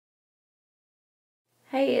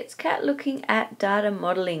Hey, it's Kat looking at data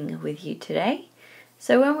modeling with you today.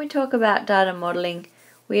 So when we talk about data modeling,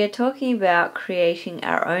 we are talking about creating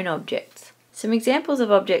our own objects. Some examples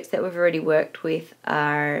of objects that we've already worked with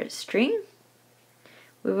are string.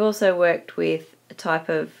 We've also worked with a type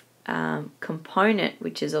of component,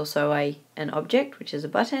 which is also an object, which is a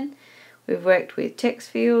button. We've worked with text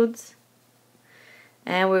fields,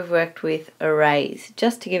 and we've worked with arrays,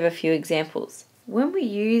 just to give a few examples. When we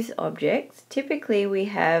use objects, typically we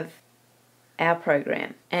have our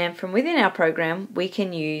program, and from within our program we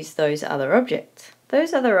can use those other objects.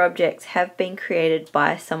 Those other objects have been created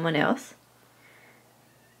by someone else,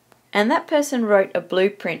 and that person wrote a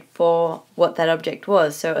blueprint for what that object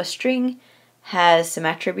was. So a string has some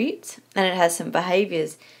attributes and it has some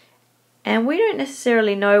behaviors, and we don't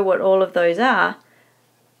necessarily know what all of those are,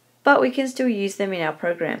 but we can still use them in our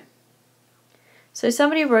program. So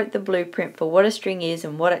somebody wrote the blueprint for what a string is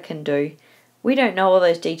and what it can do. We don't know all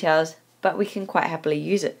those details, but we can quite happily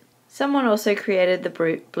use it. Someone also created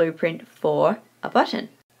the blueprint for a button.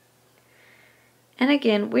 And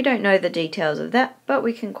again, we don't know the details of that, but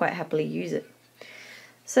we can quite happily use it.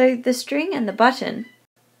 So the string and the button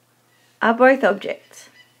are both objects,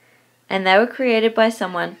 and they were created by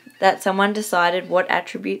someone decided what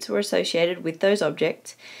attributes were associated with those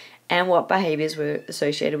objects and what behaviors were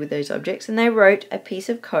associated with those objects, and they wrote a piece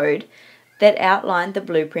of code that outlined the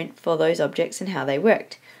blueprint for those objects and how they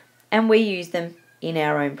worked, and we use them in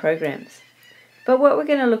our own programs. But what we're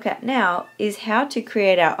going to look at now is how to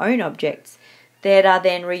create our own objects that are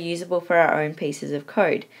then reusable for our own pieces of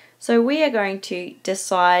code. So we are going to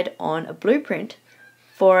decide on a blueprint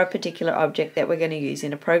for a particular object that we're going to use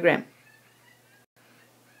in a program.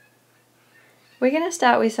 We're going to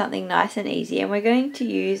start with something nice and easy, and we're going to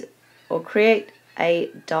use or create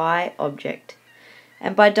a die object.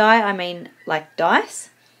 And by die I mean like dice.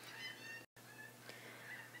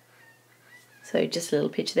 So just a little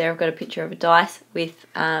picture there. I've got a picture of a dice with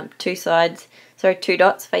two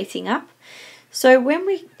dots facing up. So when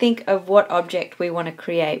we think of what object we want to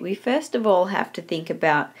create, we first of all have to think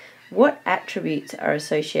about what attributes are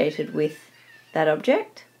associated with that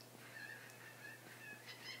object.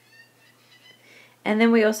 And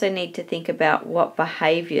then we also need to think about what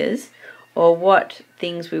behaviors or what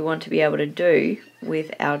things we want to be able to do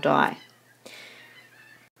with our die.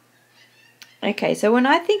 Okay, so when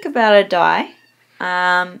I think about a die,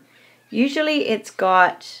 usually it's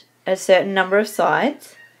got a certain number of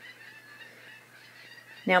sides.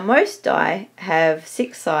 Now most die have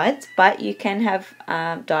 6 sides, but you can have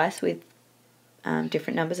dice with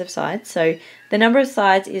different numbers of sides. So the number of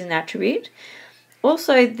sides is an attribute.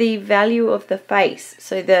 Also the value of the face,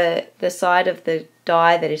 so the side of the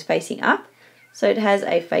die that is facing up, so it has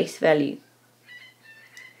a face value.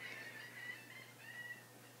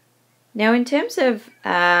 Now in terms of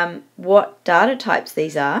what data types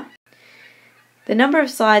these are, the number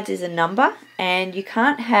of sides is a number, and you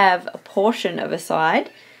can't have a portion of a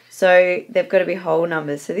side, so they've got to be whole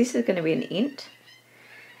numbers. So this is going to be an int,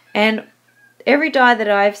 and every die that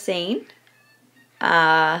I've seen,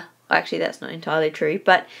 actually that's not entirely true,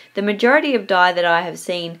 but the majority of die that I have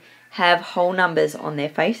seen have whole numbers on their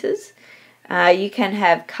faces. You can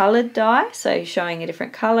have coloured die, so showing a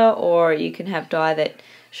different colour, or you can have die that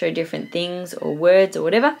show different things or words or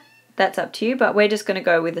whatever. That's up to you, but we're just going to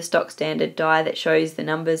go with the stock standard die that shows the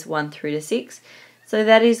numbers 1 through to 6. So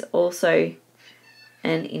that is also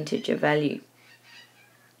an integer value.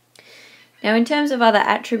 Now in terms of other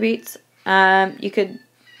attributes, you could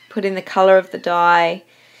put in the colour of the die,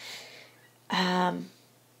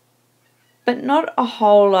 but not a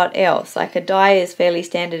whole lot else. Like a die is fairly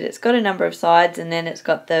standard. It's got a number of sides, and then it's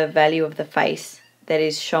got the value of the face that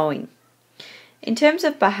is showing. In terms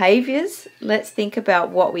of behaviors, let's think about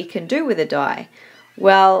what we can do with a die.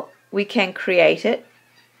 Well, we can create it.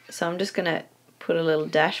 So I'm just going to put a little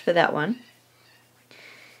dash for that one,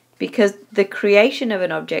 because the creation of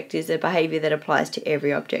an object is a behavior that applies to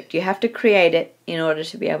every object. You have to create it in order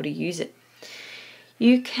to be able to use it.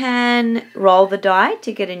 You can roll the die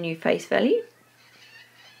to get a new face value.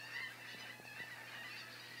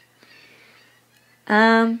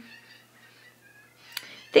 I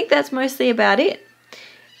think that's mostly about it.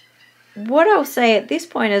 What I'll say at this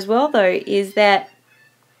point as well though is that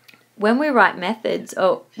when we write methods,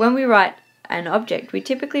 or when we write an object, we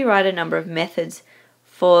typically write a number of methods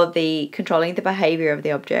for the controlling the behavior of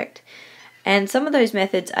the object. And some of those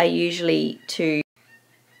methods are usually to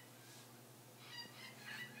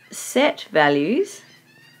set values,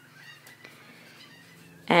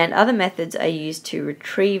 and other methods are used to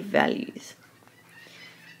retrieve values.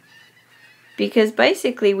 because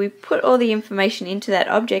basically we put all the information into that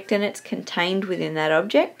object and it's contained within that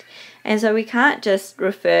object, and so we can't just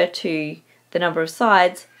refer to the number of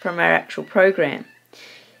sides from our actual program.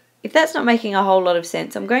 If that's not making a whole lot of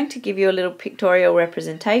sense, I'm going to give you a little pictorial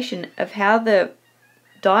representation of how the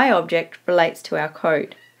die object relates to our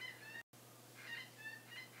code.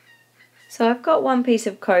 So I've got one piece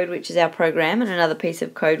of code which is our program and another piece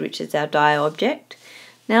of code which is our die object.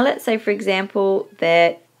 Now let's say, for example,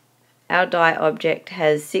 that our die object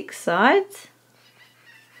has 6 sides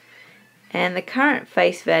and the current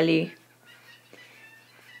face value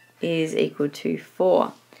is equal to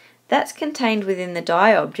 4. That's contained within the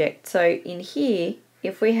die object. So in here,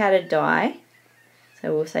 if we had a die,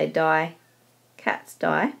 so we'll say die, cat's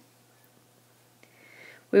die,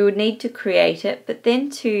 we would need to create it, but then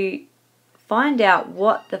to find out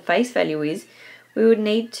what the face value is, we would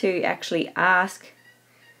need to actually ask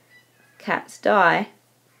cat's die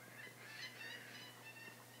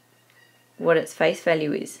what its face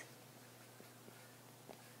value is.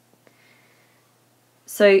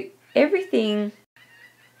 So everything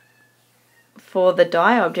for the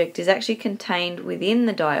die object is actually contained within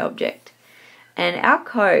the die object, and our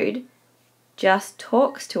code just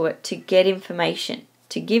talks to it to get information,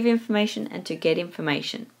 to give information and to get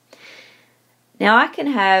information. Now I can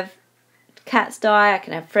have Cat's die, I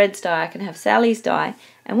can have Fred's die, I can have Sally's die,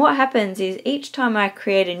 and what happens is each time I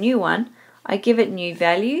create a new one, I give it new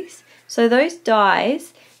values. So those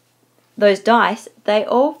dice, they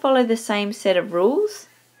all follow the same set of rules,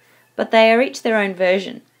 but they are each their own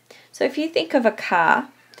version. So if you think of a car,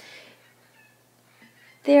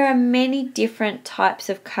 there are many different types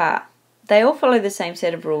of car. They all follow the same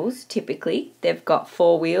set of rules, typically. They've got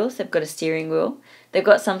 4 wheels, they've got a steering wheel, they've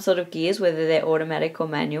got some sort of gears, whether they're automatic or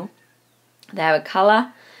manual. They have a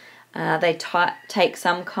colour, they take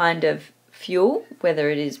some kind of fuel, whether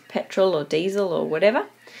it is petrol or diesel or whatever.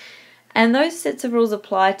 And those sets of rules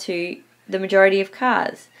apply to the majority of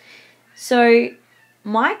cars. So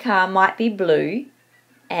my car might be blue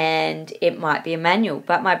and it might be a manual,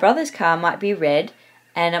 but my brother's car might be red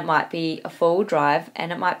and it might be a 4-wheel drive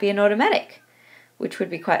and it might be an automatic, which would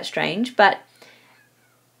be quite strange. But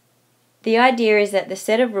the idea is that the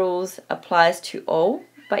set of rules applies to all,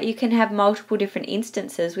 but you can have multiple different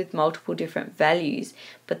instances with multiple different values,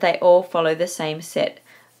 but they all follow the same set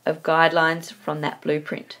of guidelines from that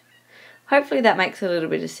blueprint. Hopefully that makes a little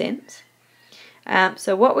bit of sense.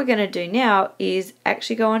 So what we're going to do now is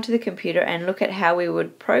actually go onto the computer and look at how we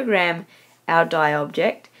would program our die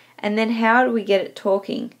object, and then how do we get it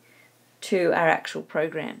talking to our actual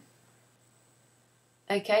program.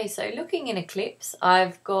 Okay, so looking in Eclipse,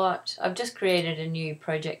 I've just created a new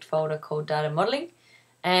project folder called Data Modeling,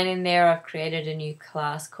 and in there I've created a new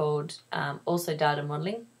class called also Data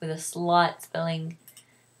Modeling with a slight spelling.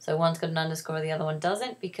 So one's got an underscore, the other one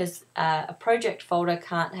doesn't, because a project folder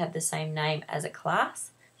can't have the same name as a class.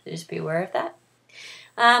 So just be aware of that.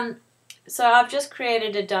 So I've just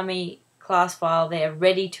created a dummy class file there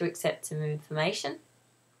ready to accept some information.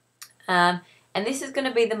 And this is going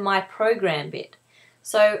to be the My Program bit.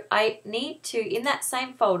 So I need to, in that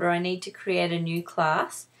same folder, I need to create a new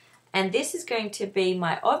class. And this is going to be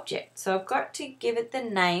my object. So I've got to give it the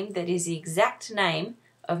name that is the exact name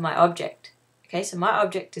of my object. Okay, so my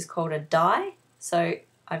object is called a die, so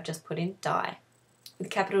I've just put in die with a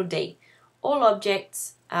capital D. All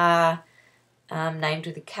objects are named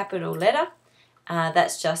with a capital letter.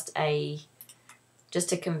 That's just a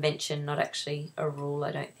convention, not actually a rule,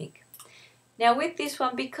 I don't think. Now with this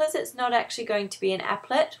one, because it's not actually going to be an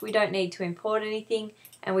applet, we don't need to import anything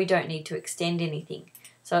and we don't need to extend anything.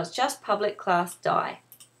 So it's just public class die.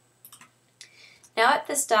 Now at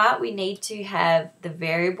the start we need to have the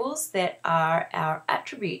variables that are our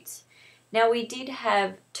attributes. Now we did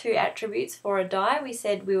have 2 attributes for a die. We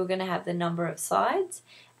said we were going to have the number of sides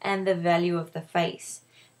and the value of the face.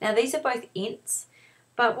 Now these are both ints,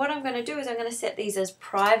 but what I'm going to do is I'm going to set these as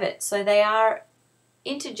private. So they are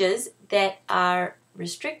integers that are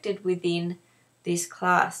restricted within this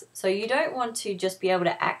class. So you don't want to just be able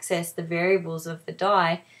to access the variables of the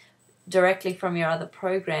die directly from your other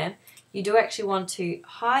program. You do actually want to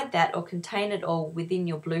hide that or contain it all within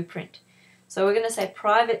your blueprint. So we're going to say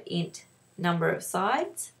private int number of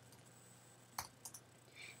sides,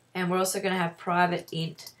 and we're also going to have private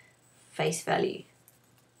int face value.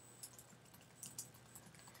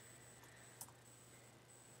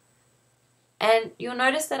 And you'll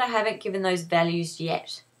notice that I haven't given those values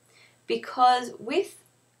yet, because with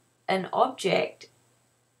an object,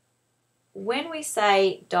 when we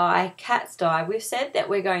say die, cat's die, we've said that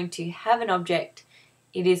we're going to have an object.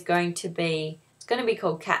 It's going to be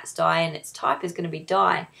called cat's die and its type is going to be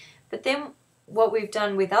die. But then what we've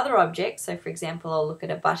done with other objects, so for example, I'll look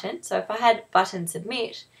at a button. So if I had button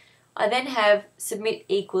submit, I then have submit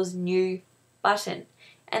equals new button.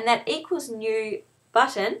 And that equals new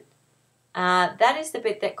button, that is the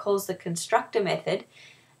bit that calls the constructor method,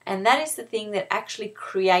 and that is the thing that actually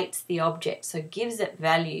creates the object, so gives it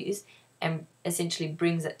values and essentially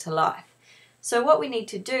brings it to life. So what we need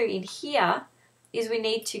to do in here is we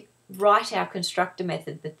need to write our constructor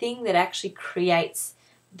method, the thing that actually creates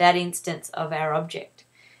that instance of our object.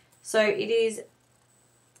 So it is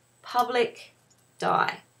public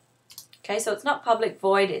die. Okay, so it's not public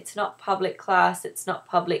void, it's not public class, it's not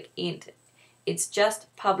public int. It's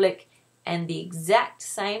just public and the exact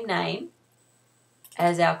same name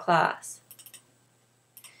as our class.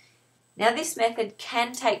 Now this method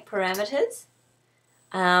can take parameters,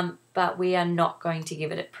 but we are not going to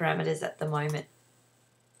give it parameters at the moment.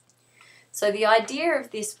 So the idea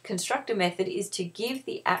of this constructor method is to give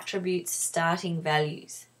the attributes starting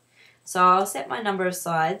values. So I'll set my number of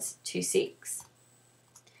sides to 6,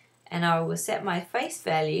 and I will set my face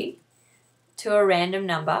value to a random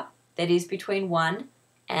number that is between 1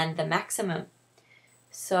 and the maximum.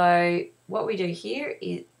 So what we do here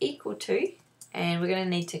is equal to, and we're going to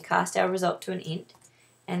need to cast our result to an int,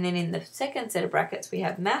 and then in the second set of brackets we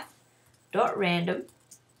have math.random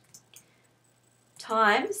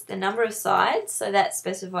times the number of sides, so that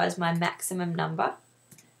specifies my maximum number,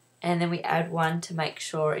 and then we add 1 to make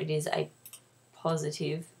sure it is a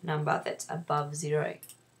positive number that's above 0.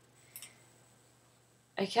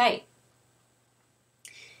 Okay,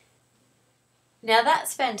 now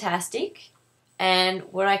that's fantastic, and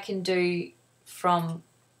what I can do from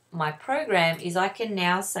my program is I can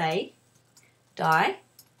now say die,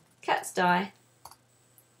 cats die,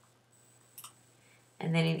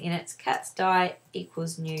 and then in init's cats die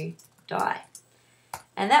equals new die.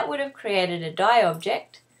 And that would have created a die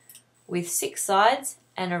object with 6 sides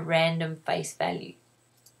and a random face value.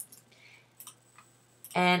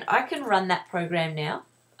 And I can run that program now.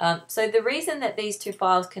 So the reason that these two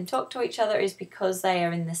files can talk to each other is because they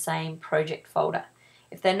are in the same project folder.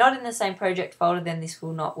 If they're not in the same project folder, then this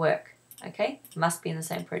will not work. Okay, it must be in the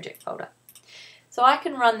same project folder. So I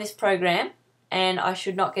can run this program and I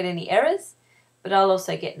should not get any errors, but I'll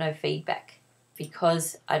also get no feedback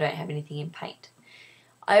because I don't have anything in Paint.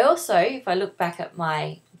 I also, if I look back at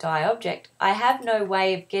my die object, I have no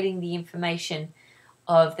way of getting the information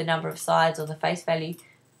of the number of sides or the face value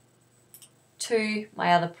to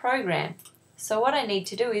my other program. So what I need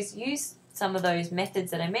to do is use some of those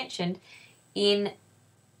methods that I mentioned in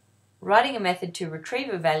writing a method to retrieve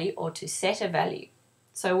a value or to set a value.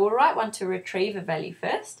 So we'll write one to retrieve a value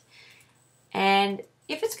first, and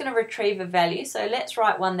if it's going to retrieve a value, so let's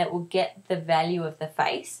write one that will get the value of the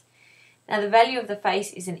face. Now the value of the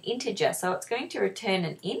face is an integer, so it's going to return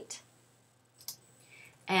an int,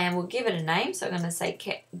 and we'll give it a name, so I'm going to say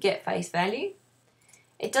get face value.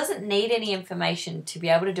 It doesn't need any information to be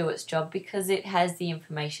able to do its job because it has the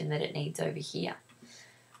information that it needs over here.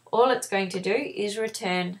 All it's going to do is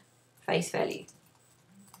return face value.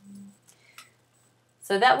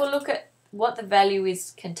 So that will look at what the value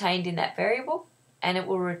is contained in that variable and it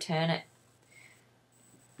will return it.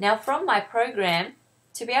 Now from my program,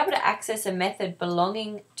 to be able to access a method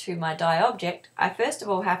belonging to my die object, I first of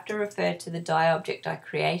all have to refer to the die object I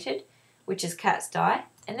created, which is cats die,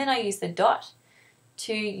 and then I use the dot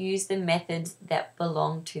to use the methods that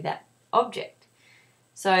belong to that object.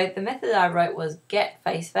 So the method I wrote was get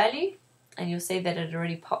face value, and you'll see that it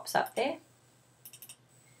already pops up there.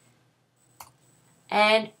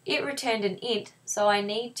 And it returned an int, so I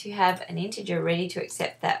need to have an integer ready to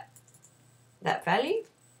accept that value.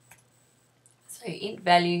 So int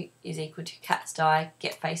value is equal to cats die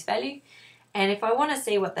get face value, and if I want to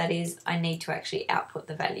see what that is, I need to actually output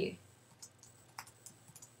the value.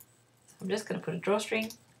 So I'm just going to put a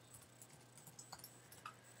drawstring.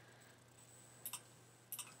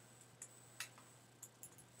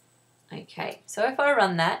 Okay, so if I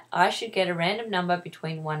run that, I should get a random number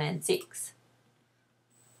between 1 and 6.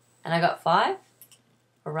 And I got 5.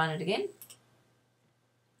 I'll run it again.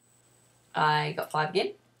 I got 5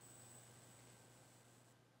 again.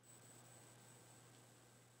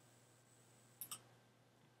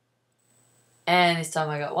 And this time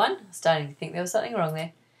I got 1. I'm starting to think there was something wrong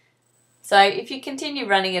there. So if you continue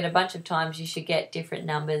running it a bunch of times, you should get different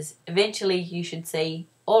numbers. Eventually you should see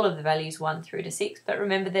all of the values 1 through to 6, but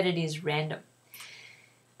remember that it is random.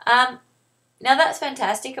 Now that's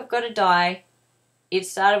fantastic. I've got a die. It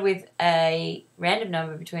started with a random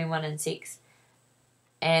number between 1 and 6,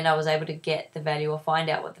 and I was able to get the value or find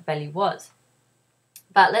out what the value was.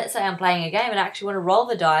 But let's say I'm playing a game and I actually want to roll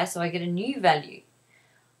the die so I get a new value.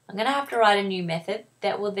 I'm going to have to write a new method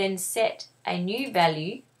that will then set a new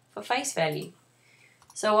value for face value.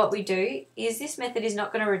 So what we do is this method is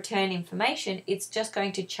not going to return information, it's just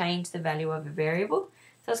going to change the value of a variable.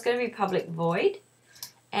 So it's going to be public void,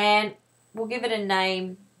 and we'll give it a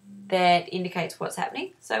name that indicates what's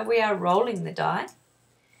happening. So we are rolling the die,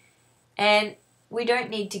 and we don't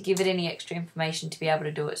need to give it any extra information to be able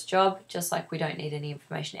to do its job, just like we don't need any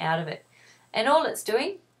information out of it. And all it's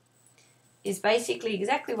doing is basically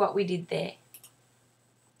exactly what we did there.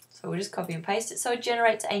 So we'll just copy and paste it so it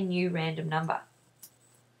generates a new random number.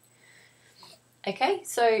 Okay,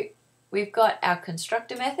 so we've got our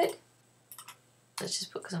constructor method. Let's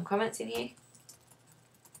just put some comments in here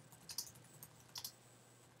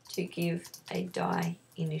to give a die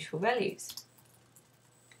initial values.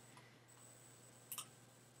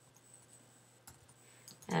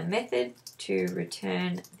 Our method to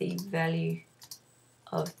return the value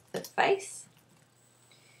of the face.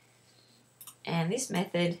 And this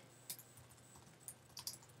method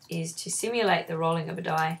is to simulate the rolling of a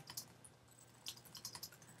die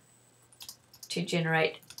to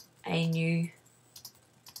generate a new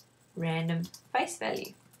random face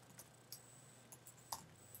value.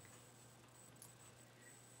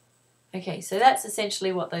 Okay, so that's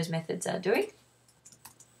essentially what those methods are doing.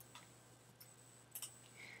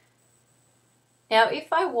 Now,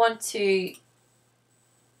 if I want to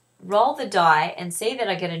roll the die and see that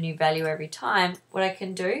I get a new value every time, what I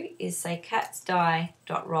can do is say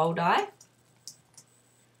catsDie.rollDie.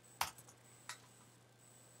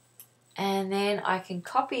 And then I can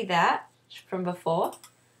copy that from before.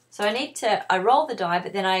 So I roll the die,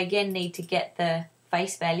 but then I again need to get the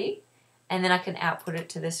face value, and then I can output it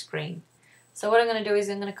to the screen. So what I'm going to do is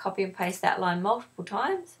I'm going to copy and paste that line multiple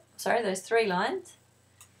times. Sorry, those 3 lines.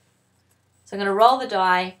 So I'm going to roll the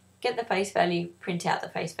die, get the face value, print out the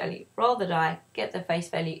face value. Roll the die, get the face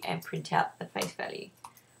value, and print out the face value.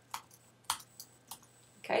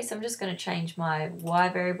 Okay, so I'm just going to change my Y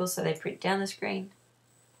variables so they print down the screen.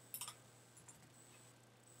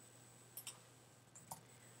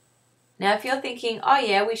 Now, if you're thinking, oh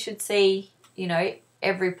yeah, we should see,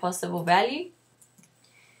 every possible value.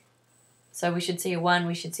 So we should see a 1,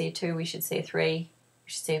 we should see a 2, we should see a 3, we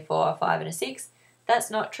should see a 4, a 5, and a 6.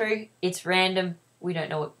 That's not true. It's random. We don't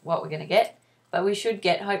know what we're going to get, but we should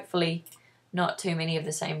get, hopefully, not too many of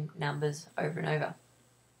the same numbers over and over.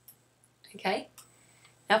 Okay.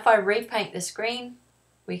 Now, if I repaint the screen,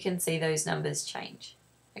 we can see those numbers change.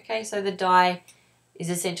 Okay, so the die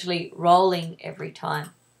is essentially rolling every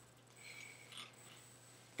time.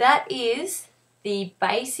 That is the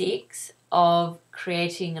basics of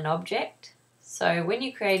creating an object. So when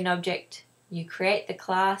you create an object, you create the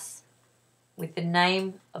class with the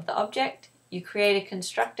name of the object. You create a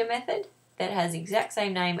constructor method that has the exact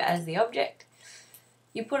same name as the object.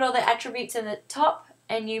 You put all the attributes in the top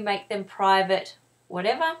and you make them private,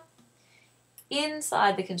 whatever.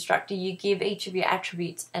 Inside the constructor, you give each of your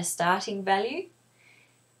attributes a starting value.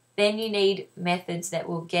 Then you need methods that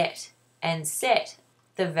will get and set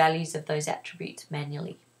the values of those attributes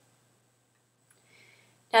manually.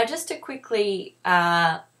 Now, just to quickly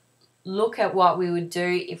look at what we would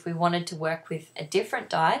do if we wanted to work with a different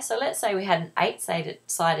die. So let's say we had an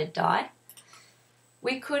 8-sided die.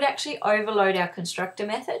 We could actually overload our constructor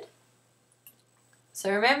method.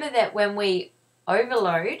 So remember that when we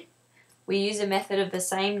overload, we use a method of the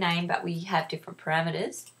same name, but we have different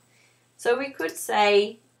parameters. So we could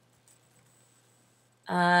say,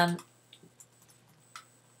 that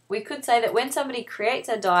when somebody creates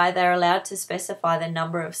a die, they're allowed to specify the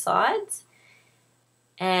number of sides.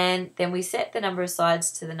 And then we set the number of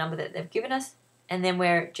sides to the number that they've given us. And then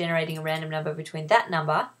we're generating a random number between that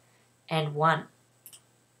number and 1.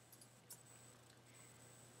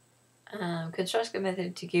 Constructor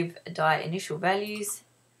method to give a die initial values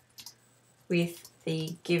with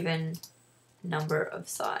the given number of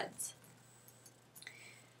sides.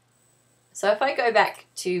 So if I go back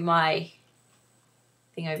to my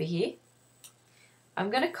thing over here,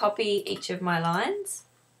 I'm going to copy each of my lines,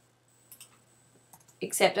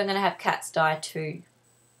 except I'm going to have cats die 2.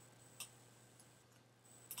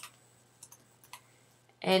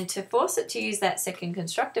 And to force it to use that second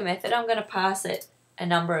constructor method, I'm going to pass it a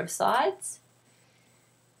number of sides.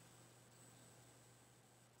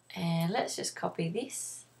 And let's just copy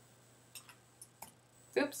this.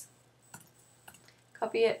 Oops.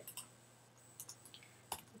 Copy it.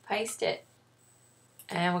 Paste it.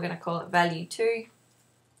 And we're going to call it value 2.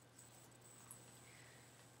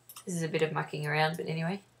 This is a bit of mucking around, but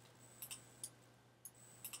anyway.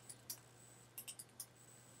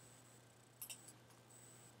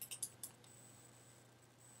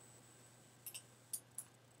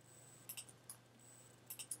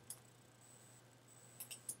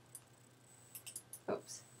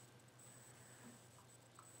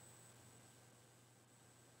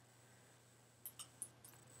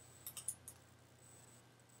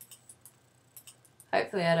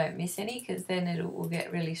 hopefully I don't miss any, because then it will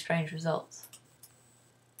get really strange results.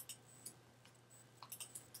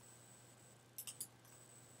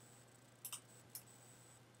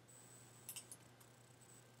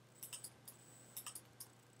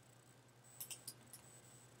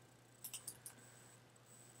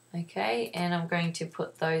 Okay, and I'm going to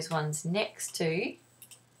put those ones next to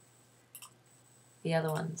the other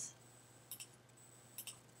ones.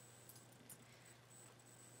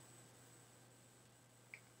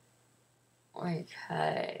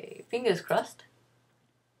 Okay, fingers crossed.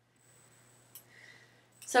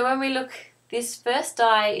 So when we look, this first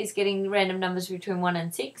die is getting random numbers between 1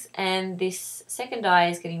 and 6, and this second die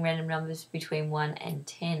is getting random numbers between 1 and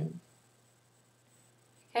 10.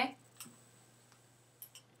 Okay?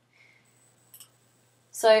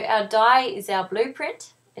 So our die is our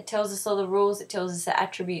blueprint. It tells us all the rules, it tells us the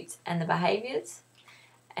attributes and the behaviors.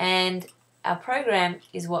 And our program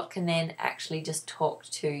is what can then actually just talk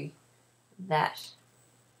to that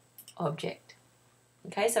object.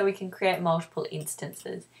 Okay, so we can create multiple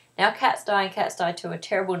instances. Now, Cat's Die and Cat's Die 2 are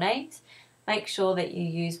terrible names. Make sure that you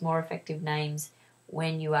use more effective names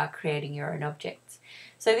when you are creating your own objects.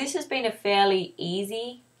 So this has been a fairly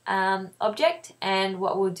easy object, and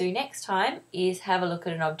what we'll do next time is have a look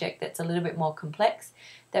at an object that's a little bit more complex,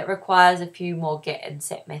 that requires a few more get and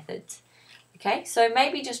set methods. Okay, so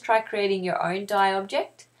maybe just try creating your own die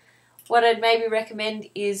object. What I'd maybe recommend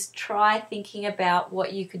is try thinking about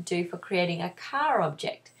what you could do for creating a car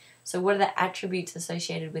object. So what are the attributes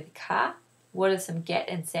associated with a car? What are some get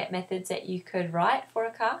and set methods that you could write for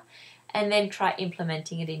a car? And then try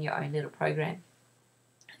implementing it in your own little program.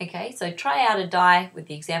 Okay, so try out a die with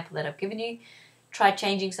the example that I've given you. Try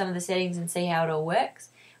changing some of the settings and see how it all works.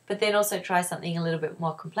 But then also try something a little bit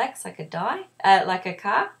more complex, like a die, like a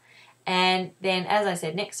car. And then, as I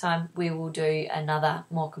said, next time we will do another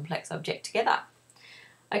more complex object together.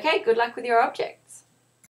 Okay, good luck with your object.